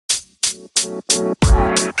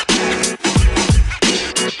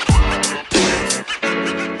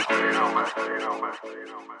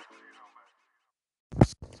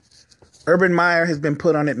Urban Meyer has been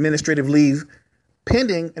put on administrative leave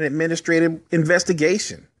pending an administrative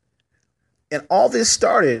investigation. And all this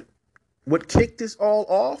started, what kicked this all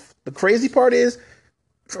off, the crazy part is,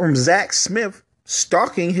 from Zach Smith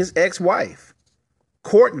stalking his ex-wife,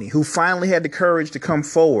 Courtney, who finally had the courage to come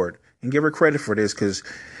forward, and give her credit for this because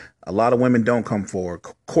a lot of women don't come forward.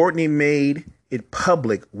 Courtney made it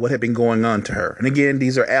public what had been going on to her. And again,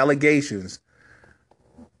 these are allegations.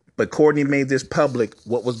 But Courtney made this public,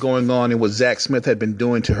 what was going on and what Zach Smith had been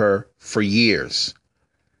doing to her for years.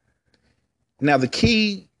 Now, the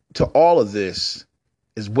key to all of this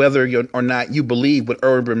is whether or not you believe what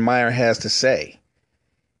Urban Meyer has to say.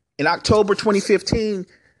 In October 2015,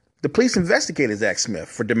 the police investigated Zach Smith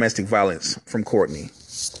for domestic violence from Courtney.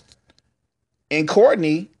 And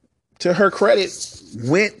Courtney, to her credit,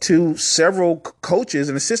 went to several coaches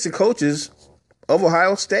and assistant coaches of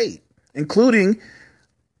Ohio State, including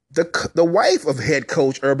the wife of head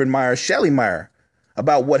coach Urban Meyer, Shelly Meyer,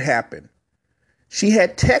 about what happened. She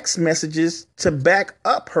had text messages to back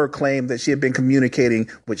up her claim that she had been communicating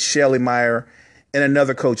with Shelly Meyer and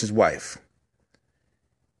another coach's wife.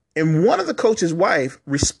 And one of the coach's wife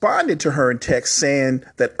responded to her in text saying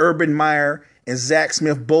that Urban Meyer and Zach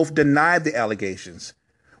Smith both denied the allegations,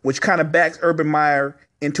 which kind of backs Urban Meyer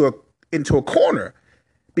into a corner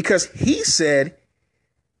because he said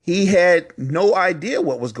he had no idea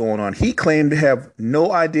what was going on. He claimed to have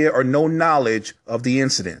no idea or no knowledge of the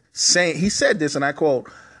incident. He said this, and I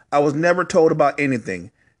quote, "I was never told about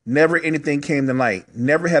anything. Never anything came to light.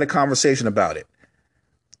 Never had a conversation about it."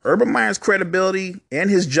 Urban Meyer's credibility and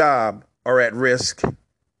his job are at risk.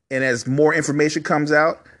 And as more information comes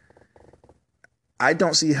out, I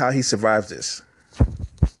don't see how he survives this.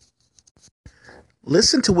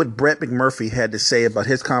 Listen to what Brett McMurphy had to say about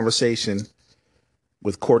his conversation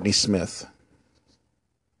with Courtney Smith.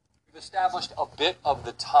 You've established a bit of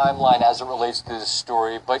the timeline as it relates to this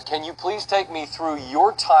story, but can you please take me through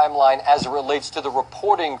your timeline as it relates to the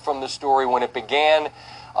reporting from the story when it began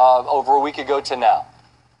over a week ago to now?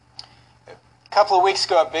 A couple of weeks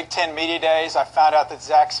ago at Big Ten Media Days, I found out that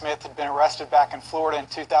Zach Smith had been arrested back in Florida in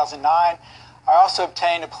 2009. I also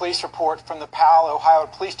obtained a police report from the Powell, Ohio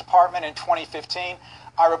Police Department in 2015.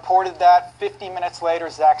 I reported that. 50 minutes later,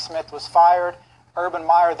 Zach Smith was fired. Urban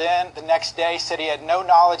Meyer then, the next day, said he had no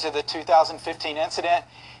knowledge of the 2015 incident.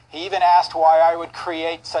 He even asked why I would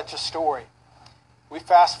create such a story. We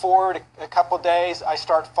fast forward a couple of days. I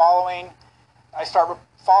start following,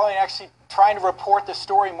 actually trying to report the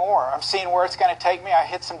story more. I'm seeing where it's going to take me. I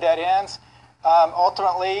hit some dead ends.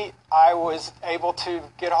 Ultimately, I was able to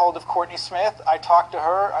get a hold of Courtney Smith. I talked to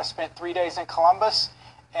her. I spent 3 days in Columbus.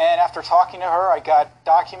 And after talking to her, I got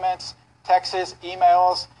documents, texts,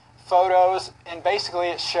 emails, photos, and basically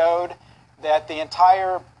it showed that the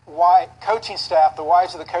entire coaching staff, the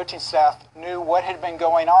wives of the coaching staff, knew what had been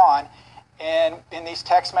going on. And in these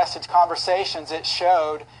text message conversations, it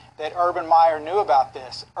showed that Urban Meyer knew about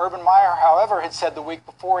this. Urban Meyer, however, had said the week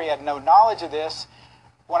before he had no knowledge of this.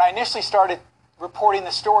 When I initially started reporting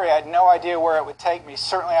the story, I had no idea where it would take me.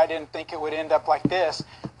 Certainly I didn't think it would end up like this.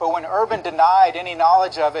 But when Urban denied any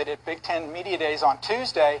knowledge of it at Big Ten Media Days on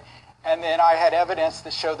Tuesday, and then I had evidence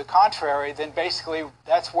that showed the contrary, then basically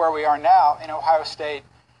that's where we are now in Ohio State.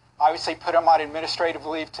 Obviously put him on administrative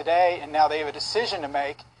leave today, and now they have a decision to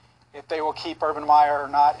make if they will keep Urban Meyer or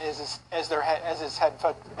not as the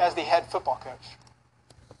head football coach.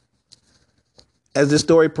 As this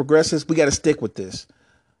story progresses, we got to stick with this.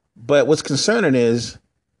 But what's concerning is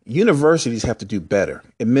universities have to do better.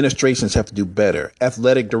 Administrations have to do better.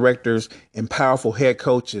 Athletic directors and powerful head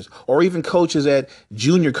coaches, or even coaches at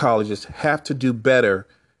junior colleges, have to do better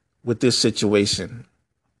with this situation.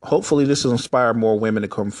 Hopefully this will inspire more women to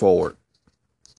come forward.